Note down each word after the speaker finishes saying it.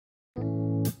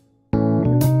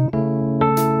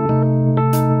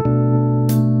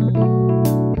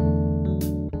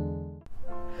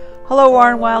Hello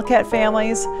Warren Wildcat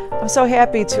families. I'm so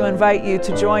happy to invite you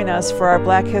to join us for our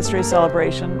Black History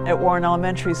celebration at Warren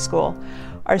Elementary School.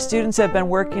 Our students have been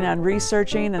working on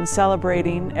researching and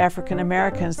celebrating African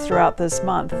Americans throughout this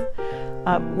month.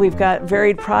 We've got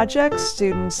varied projects,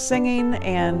 students singing,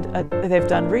 and they've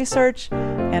done research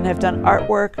and have done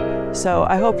artwork, so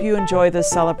I hope you enjoy this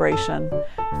celebration.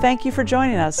 Thank you for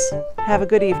joining us. Have a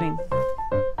good evening.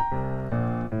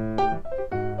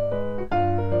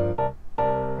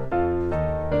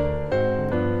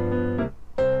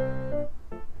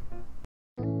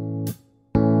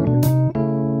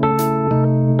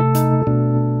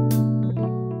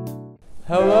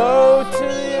 Hello to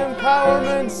the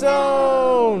Empowerment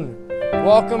Zone!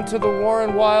 Welcome to the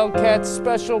Warren Wildcats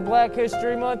Special Black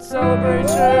History Month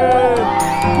celebration!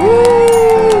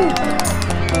 Woo!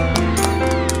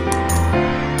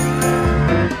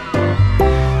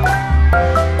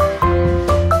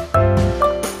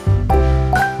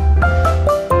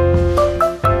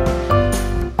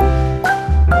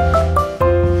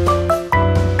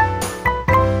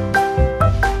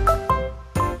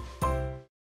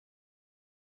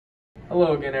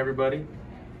 Hello again, everybody.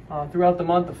 Throughout the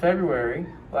month of February,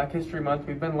 Black History Month,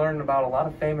 we've been learning about a lot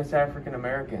of famous African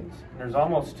Americans. There's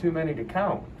almost too many to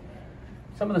count.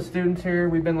 Some of the students here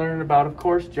we've been learning about, of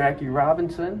course, Jackie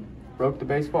Robinson, broke the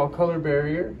baseball color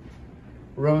barrier;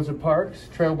 Rosa Parks,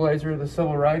 trailblazer of the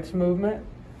Civil Rights Movement;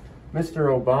 Mr.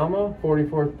 Obama,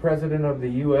 44th President of the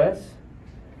U.S.,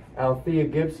 Althea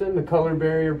Gibson, the color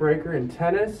barrier breaker in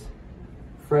tennis;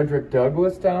 Frederick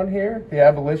Douglass down here, the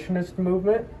abolitionist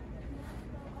movement;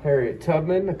 Harriet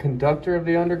Tubman, the conductor of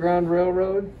the Underground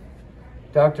Railroad;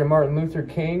 Dr. Martin Luther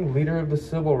King, leader of the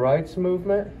Civil Rights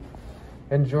Movement;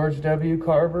 and George W.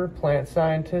 Carver, plant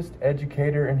scientist,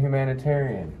 educator, and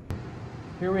humanitarian.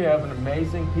 Here we have an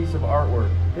amazing piece of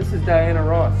artwork. This is Diana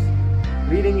Ross.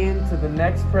 Leading into the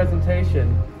next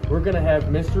presentation, we're going to have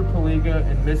Mr. Paliga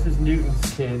and Mrs.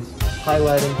 Newton's kids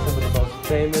highlighting some of the most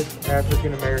famous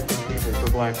African American people for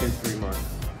Black History Month.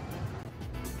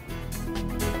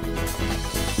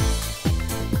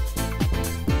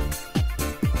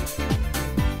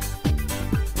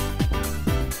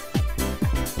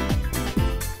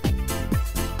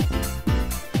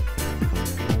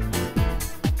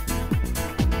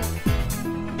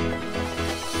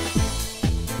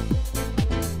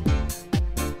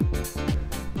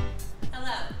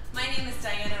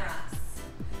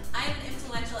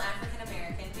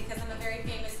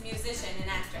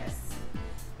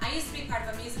 I used to be part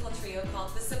of a musical trio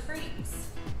called The Supremes.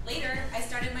 Later, I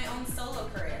started my own solo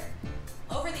career.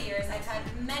 Over the years, I've had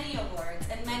many awards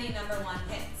and many #1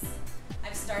 hits.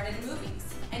 I've starred in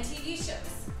movies and TV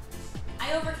shows.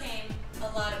 I overcame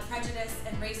a lot of prejudice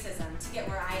and racism to get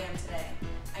where I am today.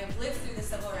 I have lived through the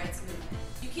Civil Rights Movement.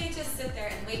 You can't just sit there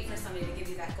and wait for somebody to give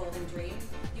you that golden dream.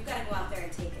 You've got to go out there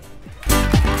and take it.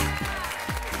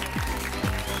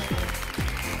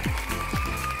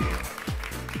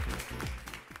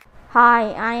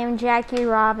 Hi, I am Jackie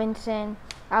Robinson.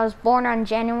 I was born on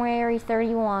January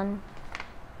 31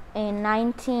 in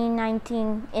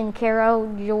 1919 in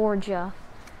Cairo, Georgia.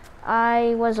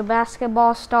 I was a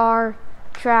basketball star,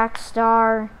 track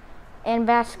star, and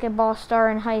basketball star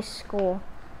in high school.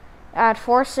 I had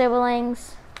 4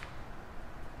 siblings: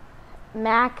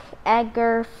 Mac,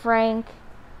 Edgar, Frank,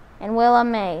 and Willa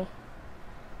Mae.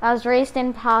 I was raised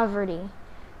in poverty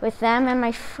with them and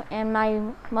my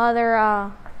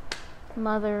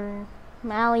mother,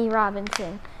 Mally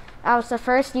Robinson. I was the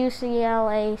first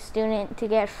UCLA student to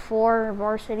get 4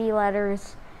 varsity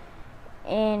letters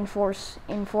in 4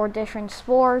 different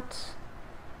sports.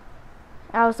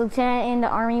 I was lieutenant in the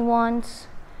Army once.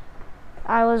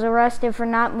 I was arrested for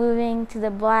not moving to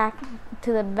the back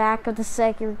of the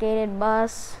segregated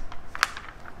bus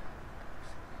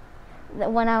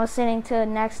when I was sitting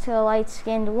next to a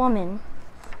light-skinned woman.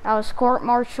 I was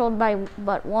court-martialed by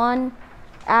but one.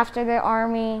 After the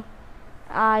Army,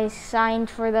 I signed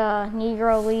for the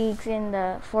Negro Leagues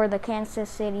for the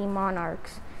Kansas City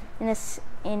Monarchs in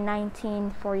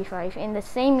 1945. In the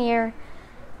same year,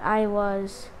 I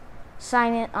was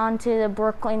signed onto the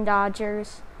Brooklyn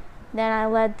Dodgers. Then I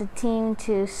led the team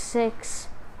to 6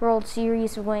 World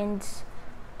Series wins,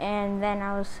 and then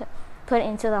I was put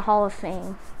into the Hall of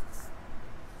Fame.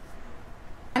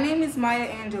 My name is Maya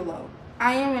Angelou.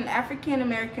 I am an African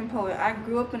American poet. I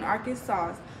grew up in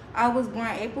Arkansas. I was born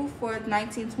April 4th,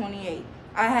 1928.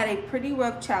 I had a pretty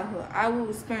rough childhood. I will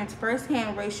experience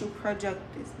firsthand racial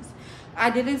prejudices.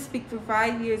 I didn't speak for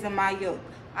 5 years in my youth.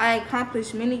 I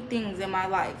accomplished many things in my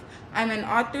life. I'm an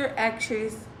author,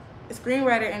 actress,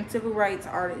 screenwriter, and civil rights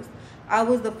artist. I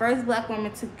was the first black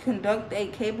woman to conduct a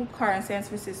cable car in San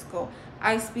Francisco.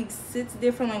 I speak 6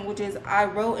 different languages. I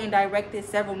wrote and directed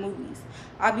several movies.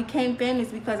 I became famous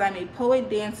because I'm a poet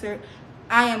dancer.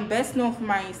 I am best known for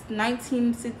my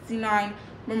 1969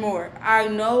 memoir, I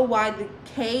Know Why the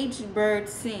Caged Bird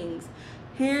Sings.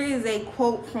 Here is a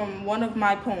quote from one of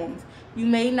my poems. You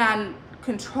may not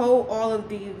control all of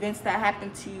the events that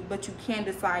happen to you, but you can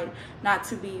decide not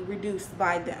to be reduced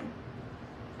by them.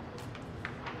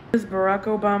 This is Barack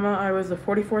Obama. I was the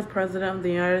 44th President of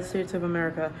the United States of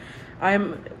America. I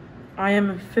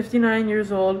am 59 years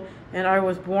old, and I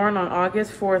was born on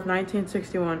August 4th,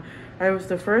 1961. I was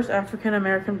the first African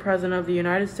American President of the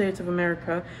United States of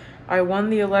America. I won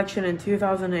the election in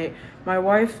 2008. My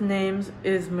wife's name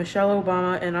is Michelle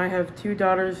Obama, and I have 2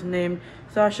 daughters named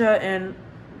Sasha and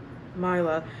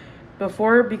Mila.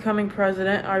 Before becoming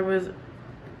president, I was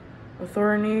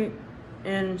attorney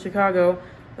in Chicago,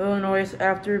 Illinois.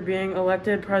 After being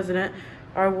elected president,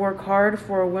 I work hard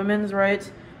for women's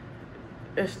rights,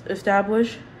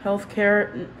 establish health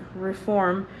care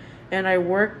reform, and I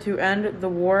work to end the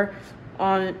war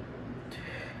on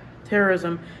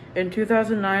terrorism. In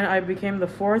 2009, I became the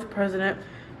 4th president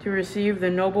to receive the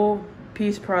Nobel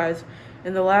Peace Prize.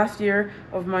 In the last year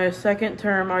of my 2nd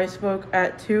term, I spoke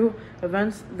at 2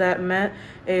 events that meant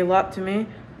a lot to me.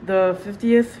 The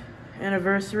 50th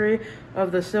anniversary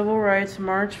of the Civil Rights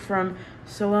March from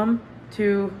Selma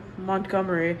to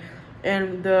Montgomery,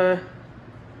 and the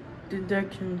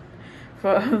dedication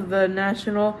of the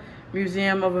National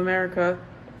Museum of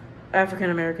African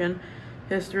American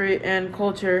History and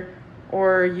Culture.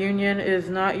 Our union is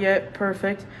not yet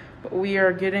perfect, but we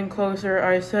are getting closer,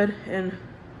 I said in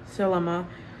Selma.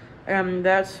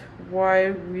 That's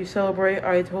why we celebrate,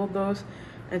 I told those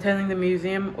attending the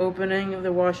museum opening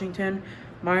the Washington,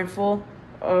 mindful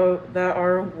that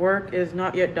our work is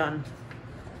not yet done.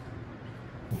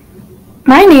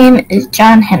 My name is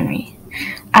John Henry.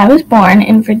 I was born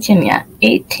in Virginia,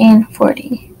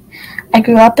 1840. I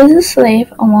grew up as a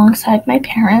slave alongside my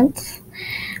parents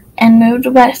and moved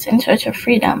west in search of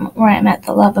freedom, where I met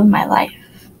the love of my life.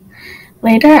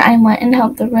 Later, I went and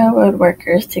helped the railroad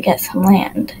workers to get some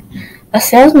land. A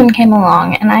salesman came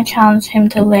along, and I challenged him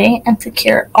to lay and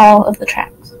secure all of the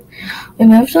tracks. We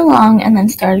moved along and then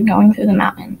started going through the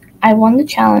mountain. I won the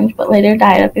challenge, but later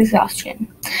died of exhaustion.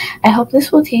 I hope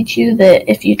this will teach you that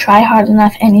if you try hard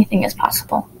enough, anything is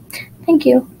possible. Thank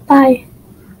you. Bye.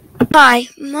 Hi,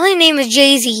 my name is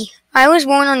Jay-Z. I was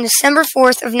born on December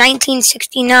 4th of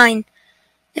 1969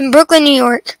 in Brooklyn, New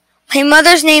York. My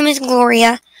mother's name is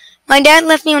Gloria. My dad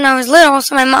left me when I was little,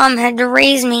 so my mom had to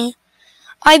raise me.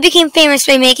 I became famous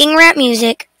by making rap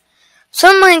music.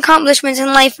 Some of my accomplishments in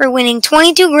life were winning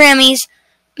 22 Grammys,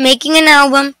 making an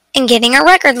album, and getting a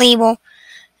record label.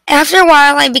 After a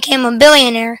while, I became a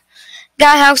billionaire.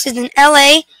 Got houses in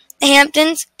LA, the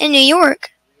Hamptons, and New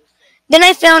York. Then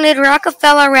I founded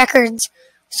Rockefeller Records,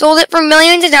 sold it for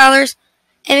millions of dollars,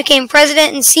 and became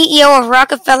president and CEO of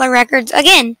Rockefeller Records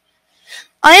again.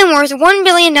 I am worth $1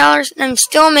 billion, and I'm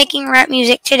still making rap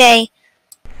music today.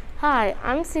 Hi,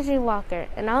 I'm C.J. Walker,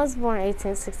 and I was born in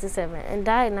 1867 and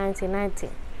died in 1919.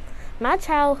 My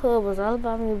childhood was all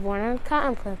about me born on a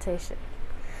cotton plantation.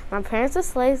 My parents were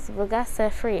slaves but got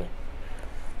set free.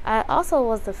 I also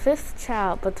was the 5th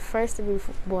child but the first to be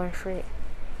born free.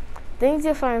 Things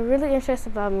you'll find really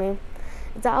interesting about me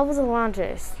is that I was a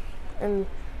laundress and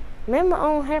made my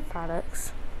own hair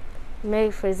products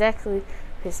made for exactly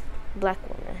this black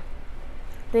woman.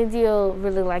 Things you'll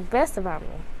really like best about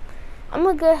me: I'm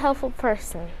a good, helpful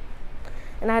person,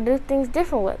 and I do things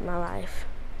different with my life.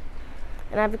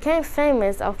 And I became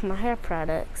famous off my hair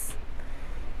products.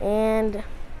 And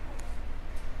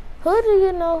who do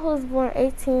you know who's born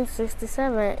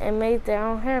 1867 and made their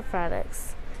own hair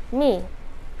products? Me.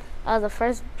 I was the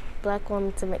first black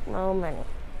woman to make my own money.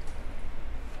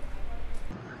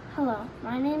 Hello,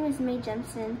 my name is Mae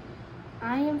Jemison.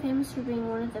 I am famous for being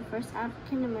one of the first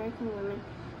African American women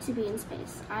to be in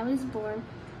space. I was born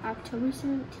October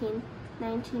 17,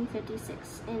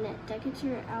 1956 in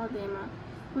Decatur, Alabama.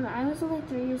 When I was only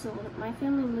 3 years old, my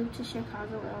family moved to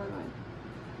Chicago, Illinois.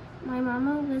 My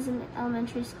mama was an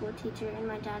elementary school teacher and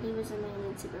my daddy was a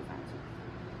maintenance supervisor.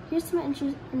 Here's some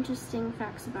interesting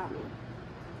facts about me.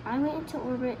 I went into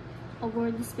orbit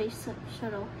aboard the space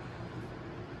shuttle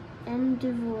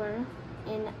Endeavour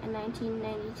in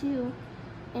 1992,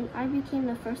 and I became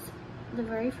the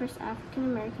very first African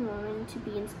American woman to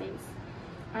be in space.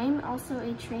 I am also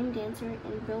a trained dancer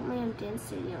and built my own dance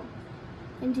studio.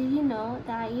 And did you know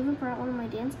that I even brought one of my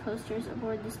dance posters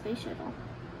aboard the space shuttle?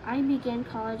 I began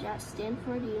college at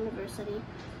Stanford University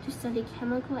to study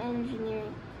chemical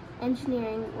engineering.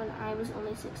 engineering when I was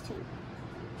only 16.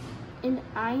 And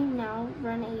I now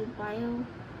run a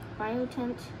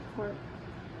biotent corp.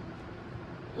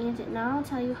 And now I'll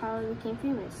tell you how I became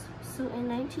famous. So in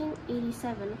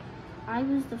 1987, I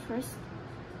was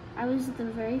the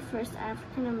very first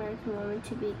African American woman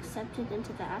to be accepted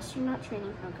into the astronaut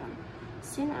training program.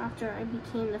 Soon after, I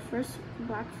became the first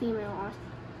black female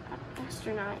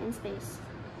astronaut in space.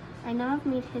 I now have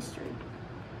made history.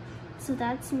 So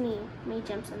that's me, Mae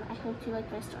Jemison. I hope you like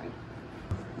my story.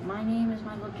 My name is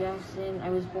Michael Jackson. I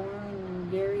was born in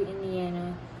Gary,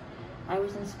 Indiana. I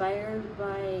was inspired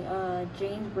by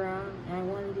James Brown, and I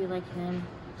wanted to be like him.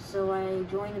 So I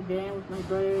joined a band with my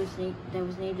brothers that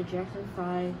was named the Jackson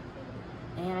 5,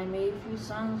 and I made a few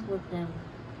songs with them.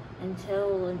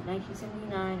 Until in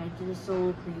 1979, I did a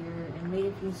solo career and made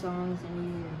a few songs in a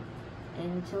year.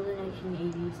 And until the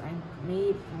 1980s, I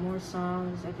made more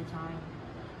songs at the time,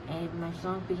 and my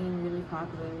songs became really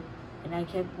popular, and I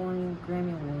kept winning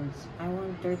Grammy Awards. I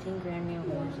won 13 Grammy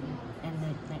Awards in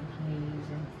the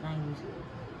 1980s and 90s.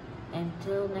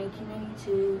 Until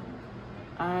 1992,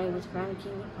 I was crowned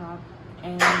King of Pop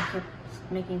and kept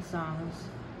making songs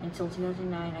until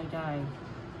 2009 I died,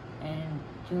 and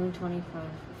June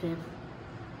 25th,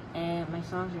 and my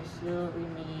songs are still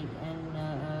remade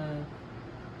and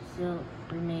still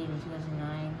remade in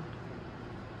 2009.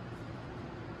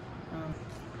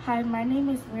 Hi, my name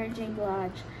is Mary J.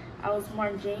 Blige. I was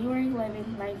born January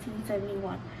 11,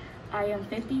 1971. I am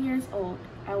 50 years old.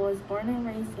 I was born and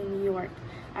raised in New York.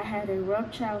 I had a rough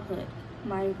childhood.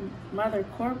 My mother,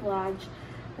 Cora Blige,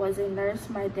 was a nurse.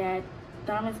 My dad,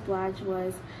 Thomas Blige,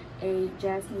 was a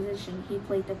jazz musician. He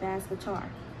played the bass guitar.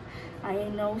 I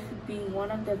am known for being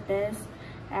one of the best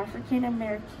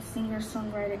African-American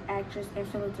singer-songwriter actress in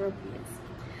Philadelphia.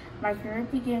 My career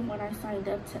began when I signed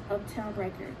up to Uptown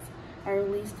Records. I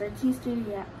released 13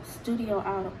 studio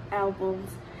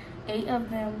albums. 8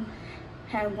 of them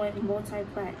had went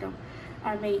multi-platinum.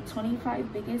 I made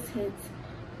 25 biggest hits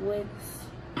with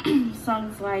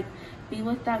songs like Be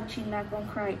Without You, Not Gonna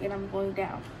Cry, and I'm Going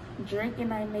Down. Drake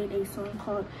and I made a song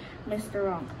called Mr.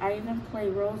 Wrong. I even play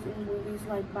roles in movies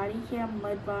like Body Cam,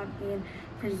 Mudbound, and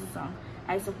Prison Song.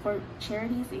 I support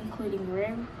charities including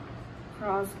Red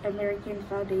Cross American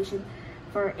Foundation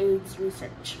for AIDS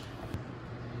research.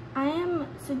 I am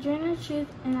Sojourner Truth,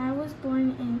 and I was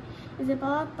born in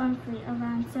Isabella, Bunbury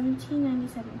around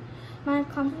 1797. My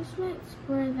accomplishments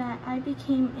were that I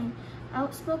became an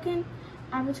outspoken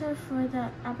advocate for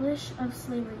the abolition of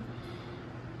slavery,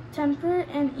 temper,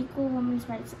 and equal women's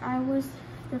rights. I was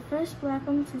the first black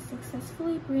woman to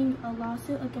successfully bring a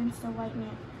lawsuit against a white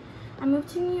man. I moved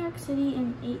to New York City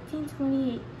in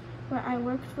 1828, where I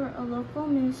worked for a local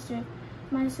minister.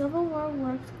 My Civil War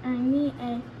work earned me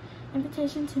an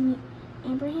invitation to meet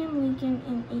Abraham Lincoln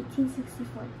in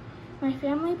 1864. My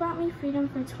family bought me freedom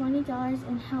for $20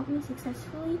 and helped me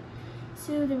successfully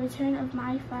sue the return of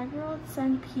my 5-year-old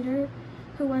son Peter,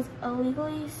 who was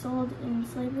illegally sold in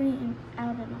slavery in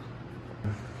Alabama.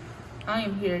 I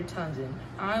am Harriet Tubman.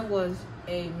 I was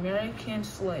an American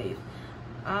slave.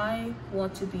 I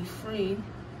want to be free.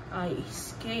 I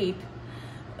escaped,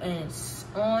 and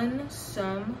on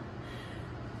some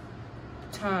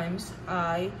times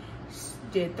I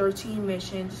did 13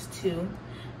 missions to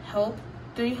help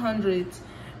 300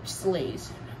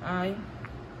 slaves.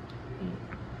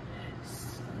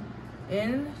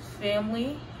 And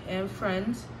family and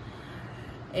friends,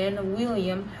 and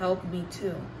William helped me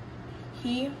too.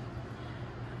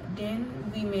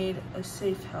 Then we made a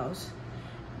safe house.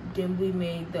 Then we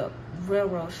made the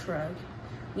railroad track.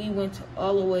 We went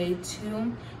all the way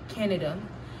to Canada.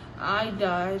 I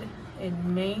died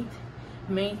in May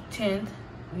 10th,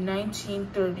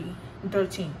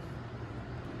 1913.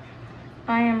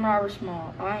 I am Robert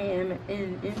Small. I am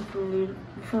an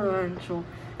influential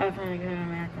African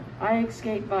American. I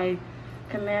escaped by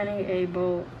commanding a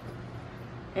boat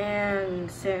and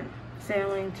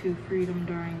sailing to freedom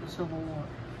during the Civil War.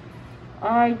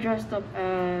 I dressed up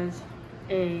as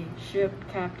a ship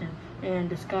captain and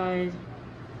disguised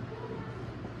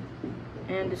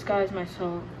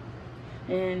myself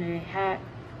in a hat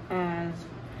as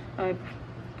I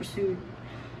pursued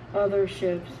other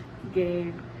ships,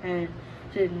 gave head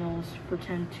signals,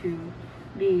 pretend to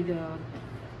be the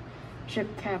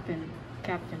ship captain.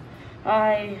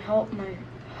 I helped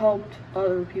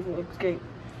other people escape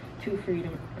to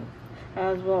freedom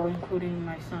as well, including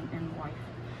my son and wife.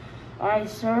 I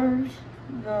served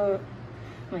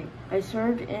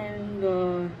in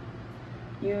the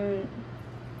Union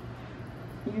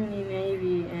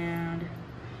Navy and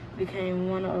became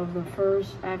one of the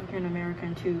first African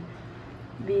American to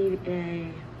be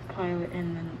a pilot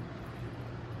in the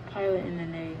pilot in the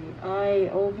Navy. I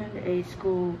opened a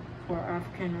school for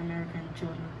African American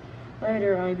children.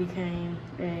 Later, I became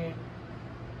a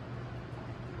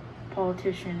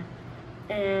politician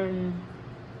and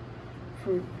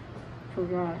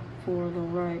forgot for the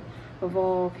right of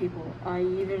all people. I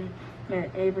even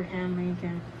met Abraham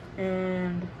Lincoln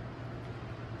and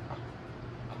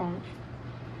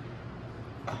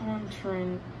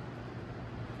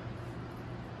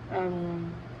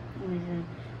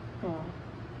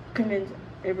convinced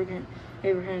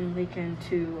Abraham Lincoln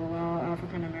to allow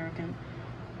African American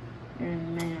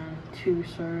man to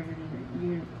serve in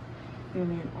the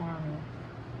Union Army.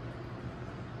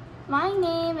 My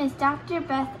name is Dr.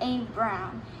 Beth A.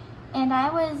 Brown, and I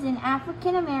was an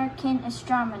African American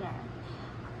astronomer.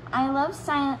 I loved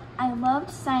science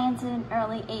at an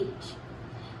early age.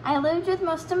 I lived with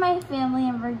most of my family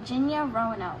in Virginia,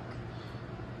 Roanoke.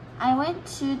 I went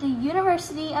to the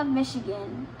University of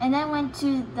Michigan and then went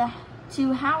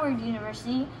to Howard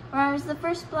University, where I was the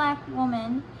first Black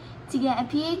woman to get a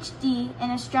PhD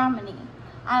in astronomy.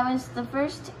 I was the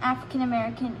first African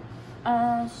American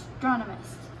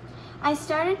astronomist. I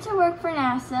started to work for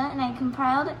NASA, and I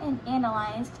compiled and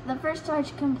analyzed the first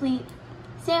large complete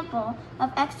sample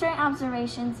of X-ray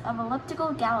observations of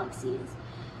elliptical galaxies.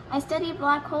 I studied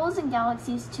black holes and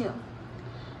galaxies too.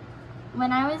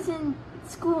 When I was in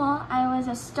school, I was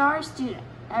a star student.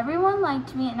 Everyone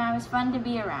liked me and I was fun to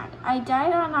be around. I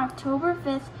died on October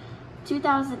 5th,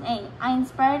 2008. I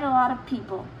inspired a lot of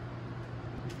people.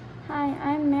 Hi,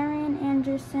 I'm Marian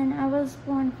Anderson. I was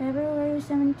born February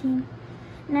 17,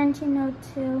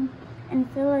 1902 in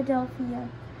Philadelphia.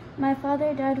 My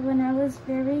father died when I was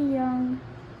very young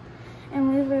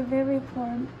and we were very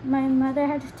poor. My mother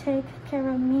had to take care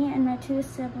of me and my two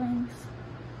siblings.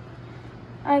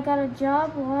 I got a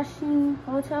job washing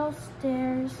hotel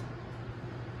stairs,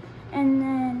 and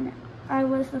then I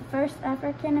was the first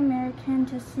African American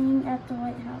to sing at the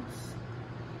White House.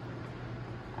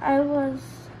 I was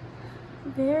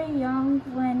very young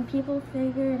when people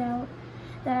figured out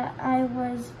that I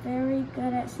was very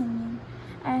good at singing.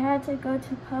 I had to go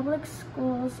to public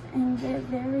schools and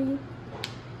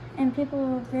people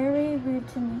were very rude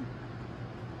to me.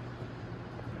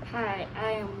 Hi,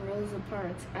 I am Rosa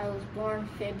Parks. I was born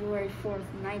February 4th,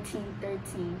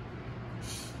 1913.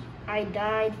 I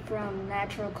died from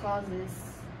natural causes.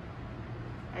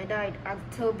 I died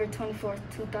October 24th,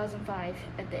 2005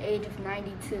 at the age of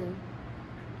 92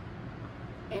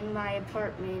 in my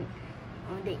apartment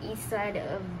on the east side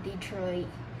of Detroit.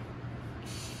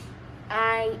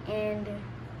 I and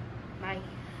my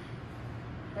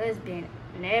husband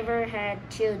never had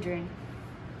children,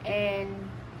 and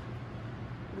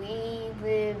we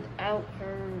lived out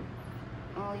her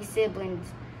only siblings.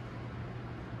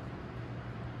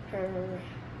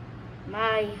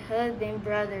 My husband,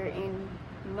 brother, and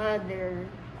mother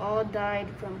all died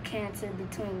from cancer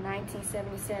between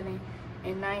 1977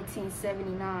 and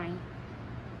 1979.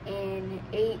 In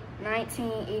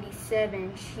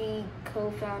 1987, she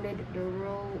co-founded the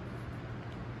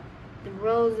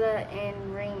Rosa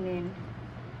and Raymond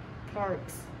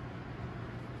Parks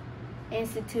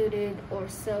Institute or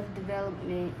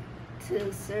Self-Development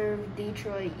to serve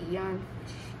Detroit young.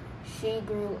 She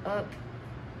grew up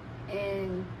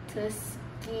in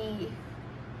Tuskegee,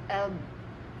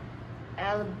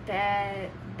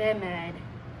 Alabama.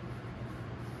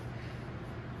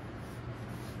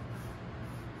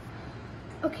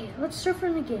 Okay, let's start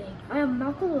from the beginning. I am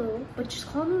Malcolm Little, but just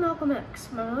call me Malcolm X.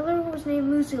 My mother was named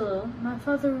Lucy Little. My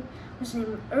father was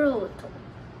named Earl Little.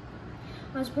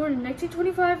 I was born in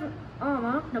 1925 in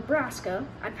Omaha, Nebraska.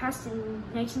 I passed in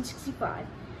 1965.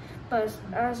 But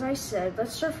as I said,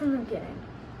 let's start from the beginning.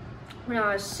 When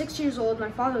I was 6 years old, my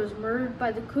father was murdered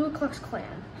by the Ku Klux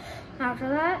Klan.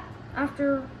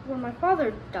 After when my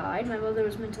father died, my mother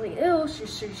was mentally ill, so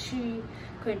she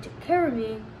couldn't take care of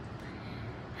me.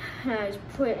 And I was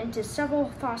put into several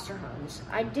foster homes.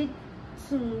 I did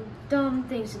some dumb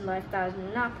things in life that I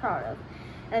was not proud of.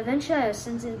 Eventually, I was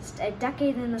sentenced a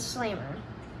decade in the slammer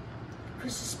for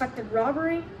suspected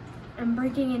robbery and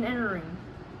breaking and entering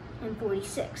in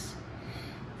 46.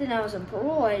 Then I was on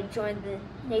parole. I joined the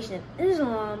Nation of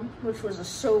Islam, which was a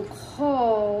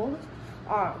so-called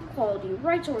equality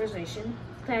rights organization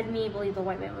that made me believe the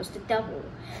white man was the devil.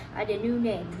 I did a new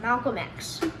name, Malcolm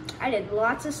X. I did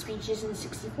lots of speeches in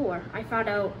 64. I found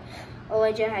out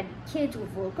Elijah had kids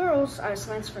with little girls. I was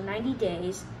silenced for 90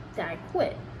 days. Then I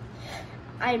quit.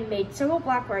 I made several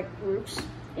black rights groups,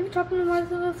 even talking to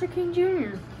Martin Luther King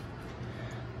Jr.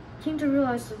 Came to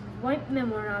realize the white men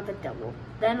were not the devil.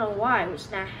 Then I was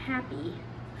not happy.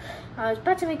 I was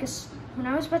about to make a when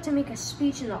I was about to make a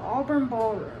speech in the Auburn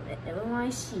Ballroom at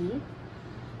NYC,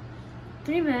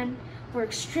 3 men were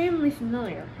extremely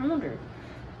familiar. I wondered,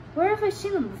 where have I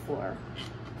seen them before?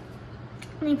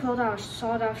 And he pulled out a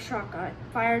sawed-off shotgun,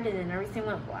 fired it, and everything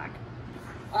went black.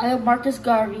 I am Marcus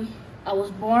Garvey. I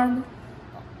was born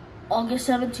August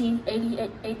 17,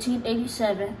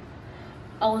 1887.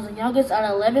 I was the youngest out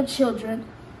of 11 children.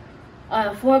 I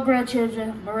have 4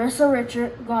 grandchildren, Marissa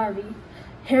Richard Garvey,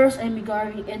 Harris Amy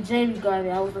Garvey, and Jamie Garvey.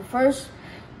 I was the first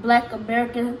Black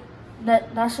American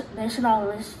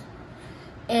nationalist,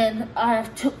 and I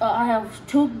have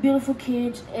 2 beautiful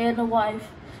kids and a wife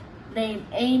named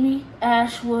Amy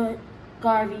Ashwood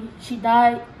Garvey. She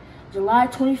died July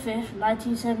 25th,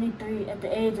 1973, at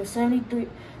the age of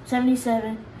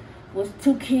 77, with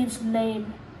 2 kids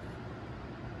named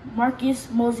Marcus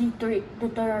Mosey III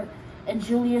and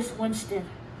Julius Winston.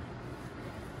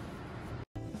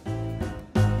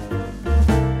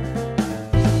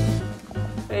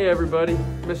 Hey everybody,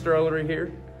 Mr. Ellery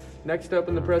here. Next up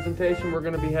in the presentation, we're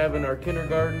going to be having our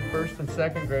kindergarten, 1st and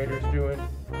 2nd graders doing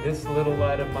This Little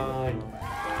Light of Mine.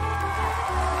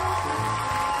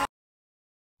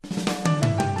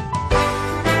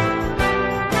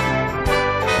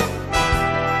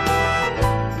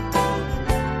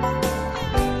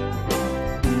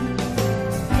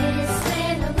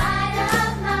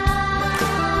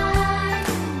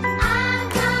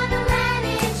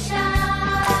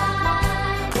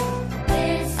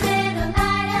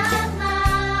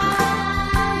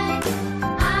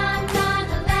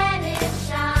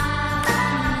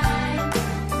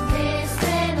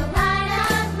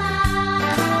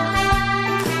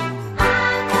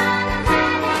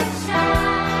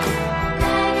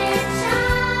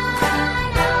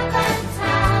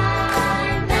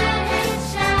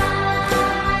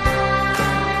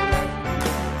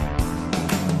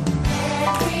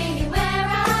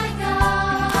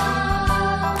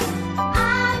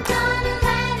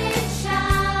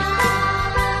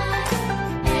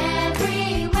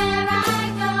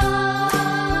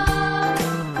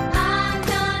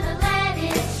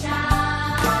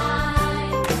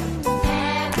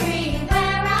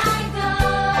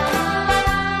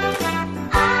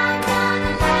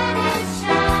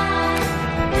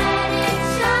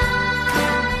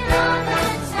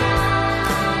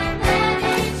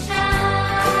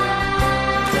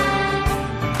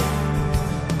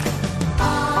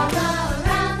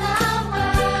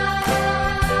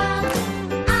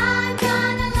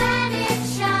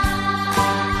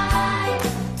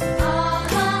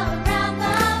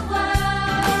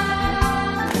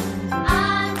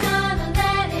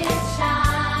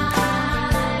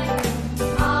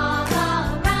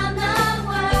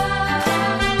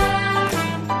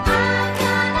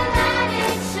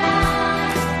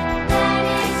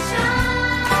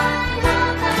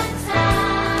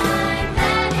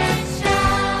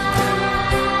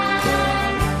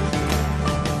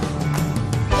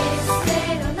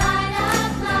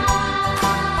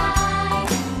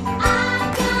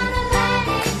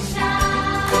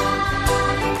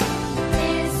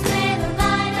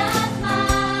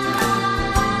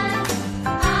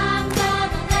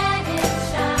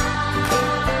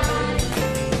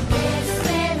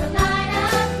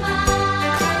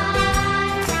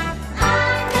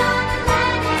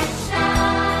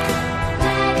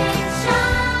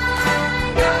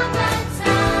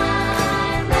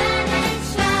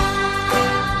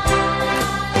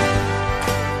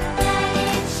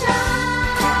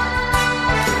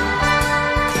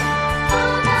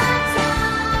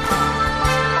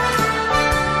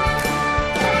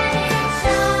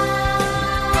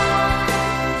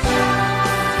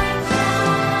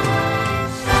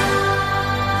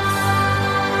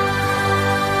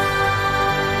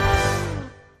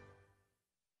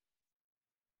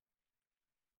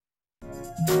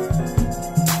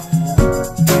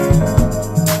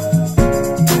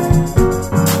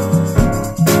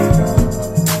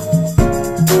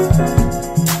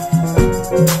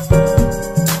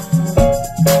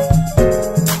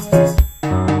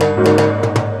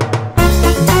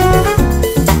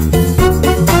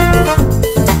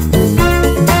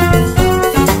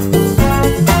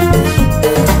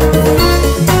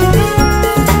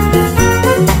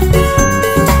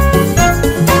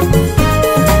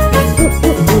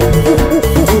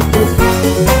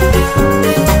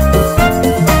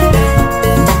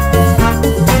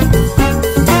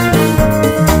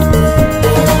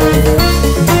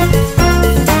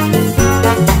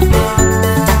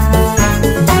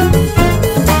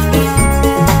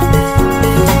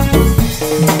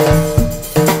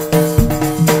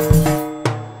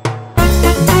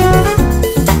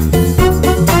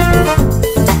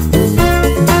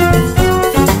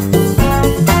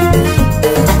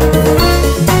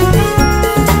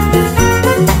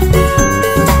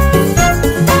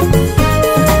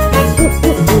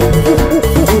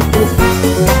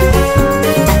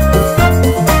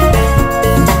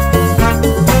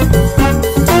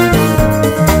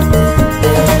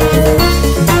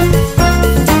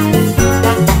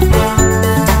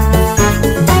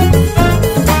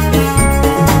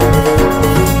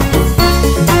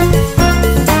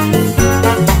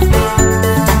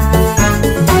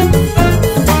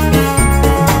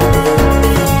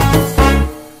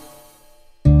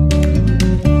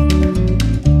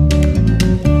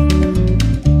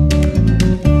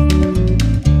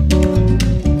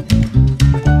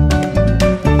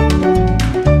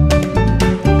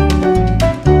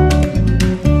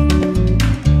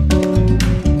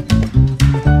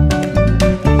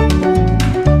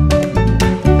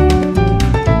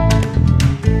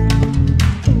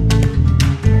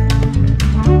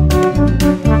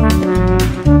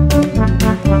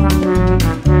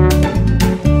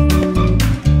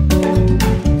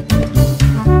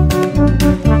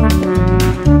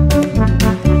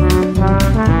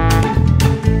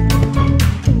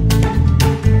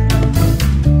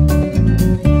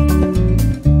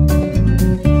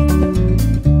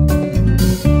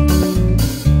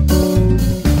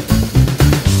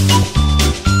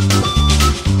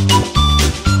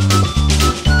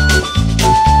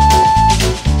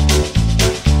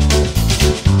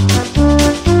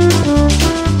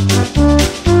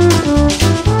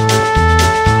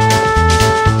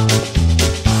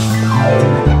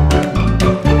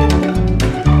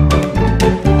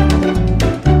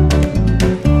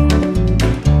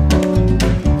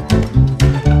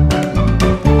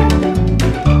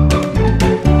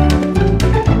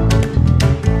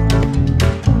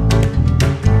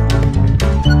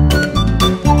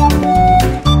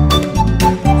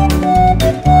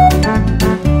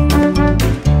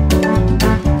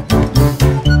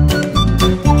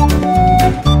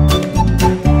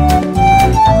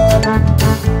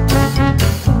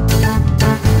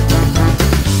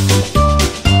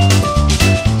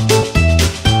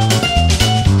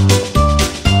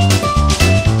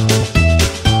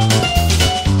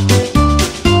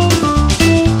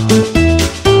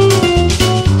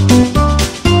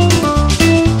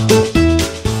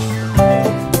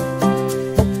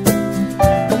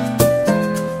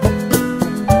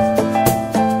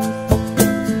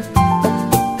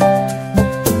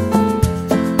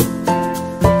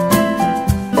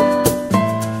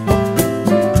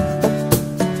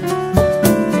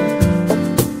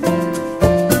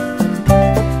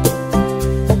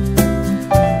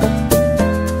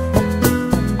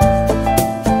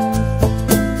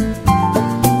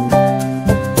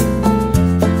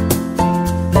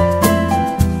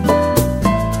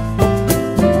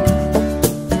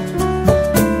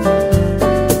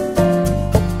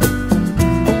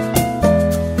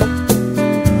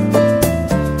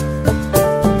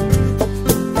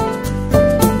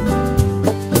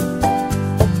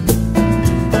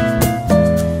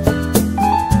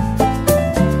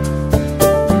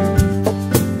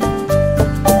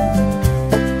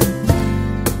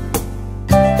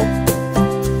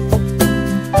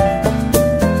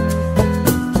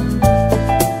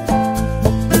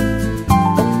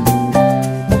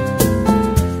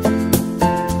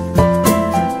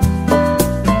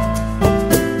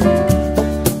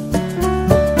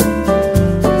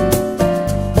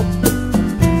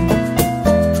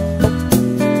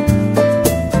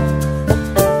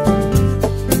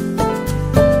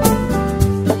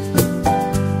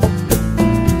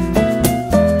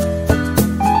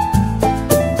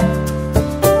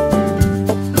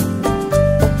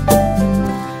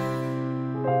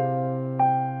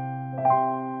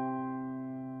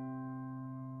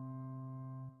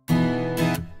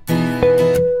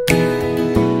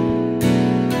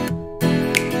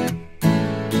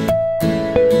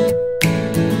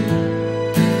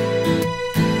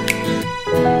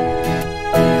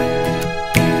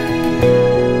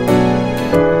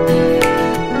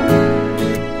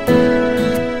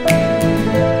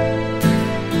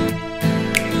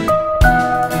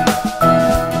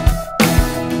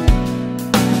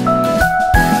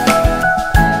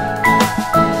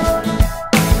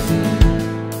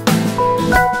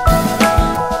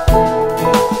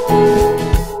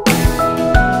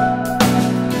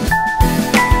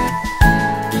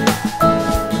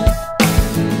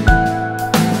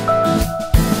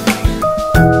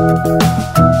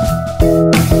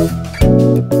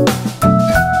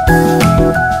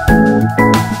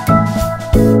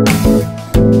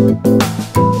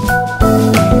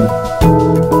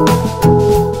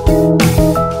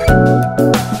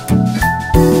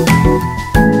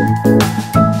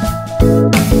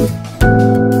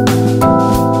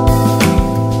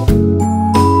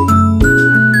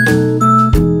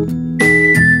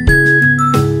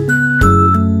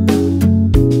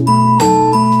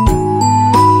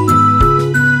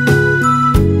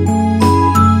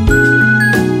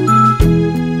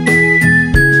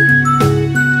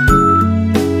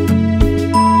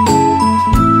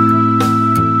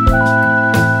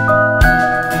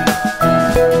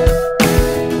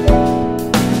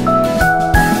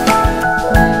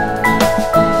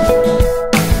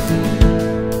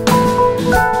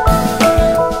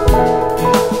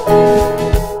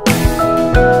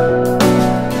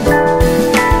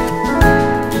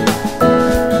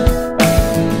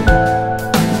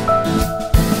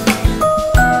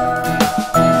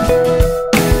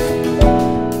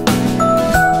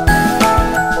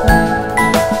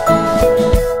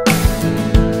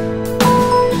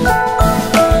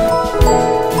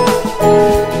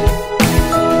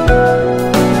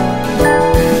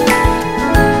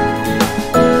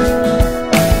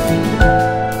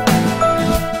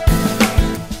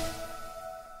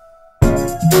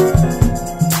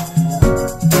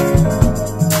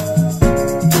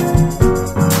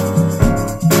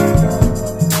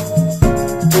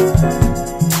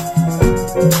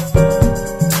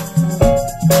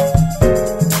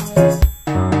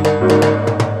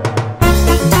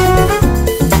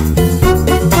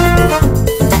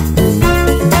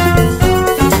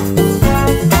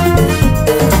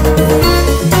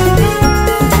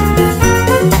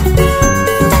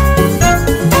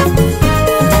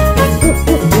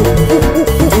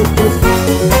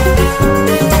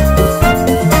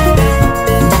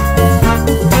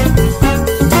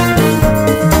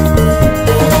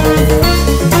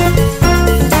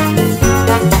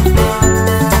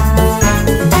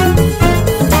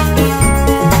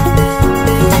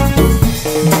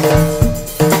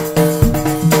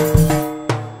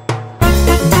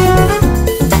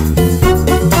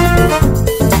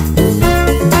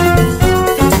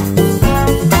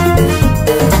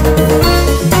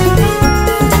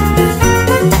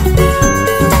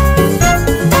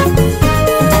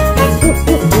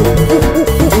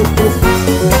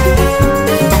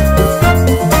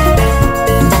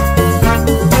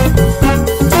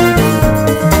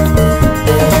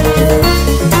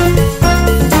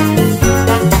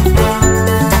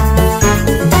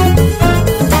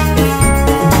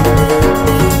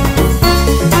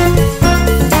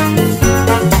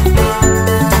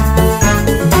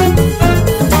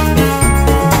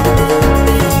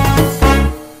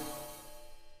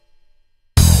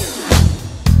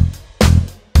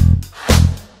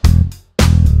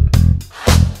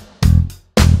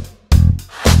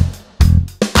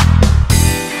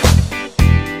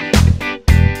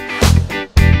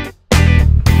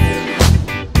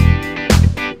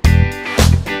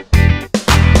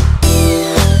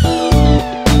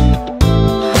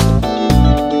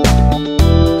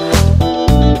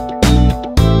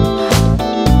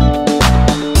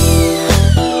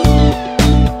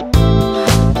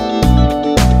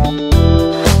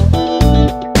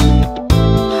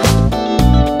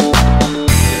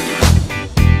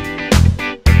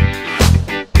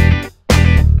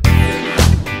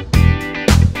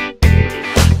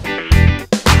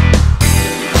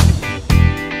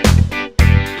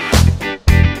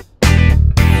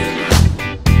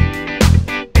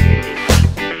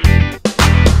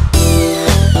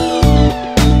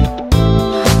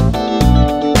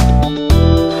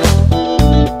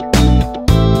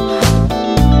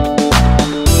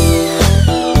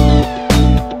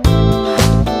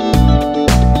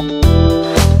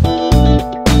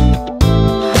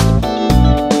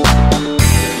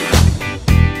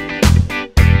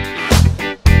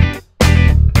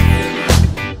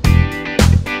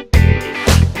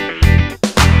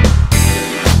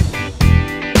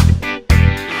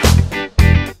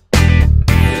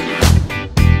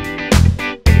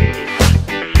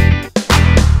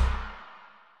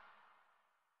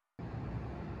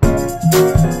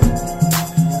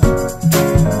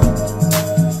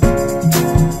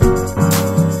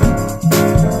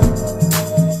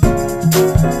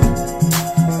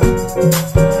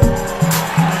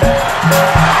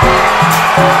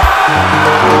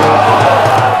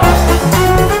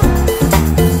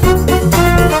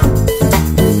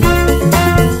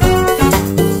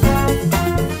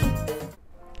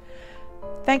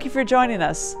 Thank you for joining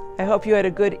us. I hope you had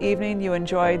a good evening. You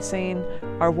enjoyed seeing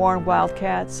our Warren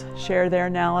Wildcats share their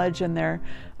knowledge and their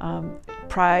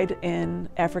pride in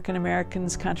African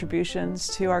Americans' contributions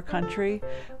to our country.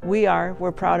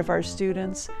 We're proud of our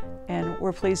students, and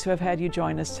we're pleased to have had you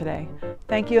join us today.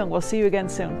 Thank you, and we'll see you again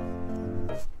soon.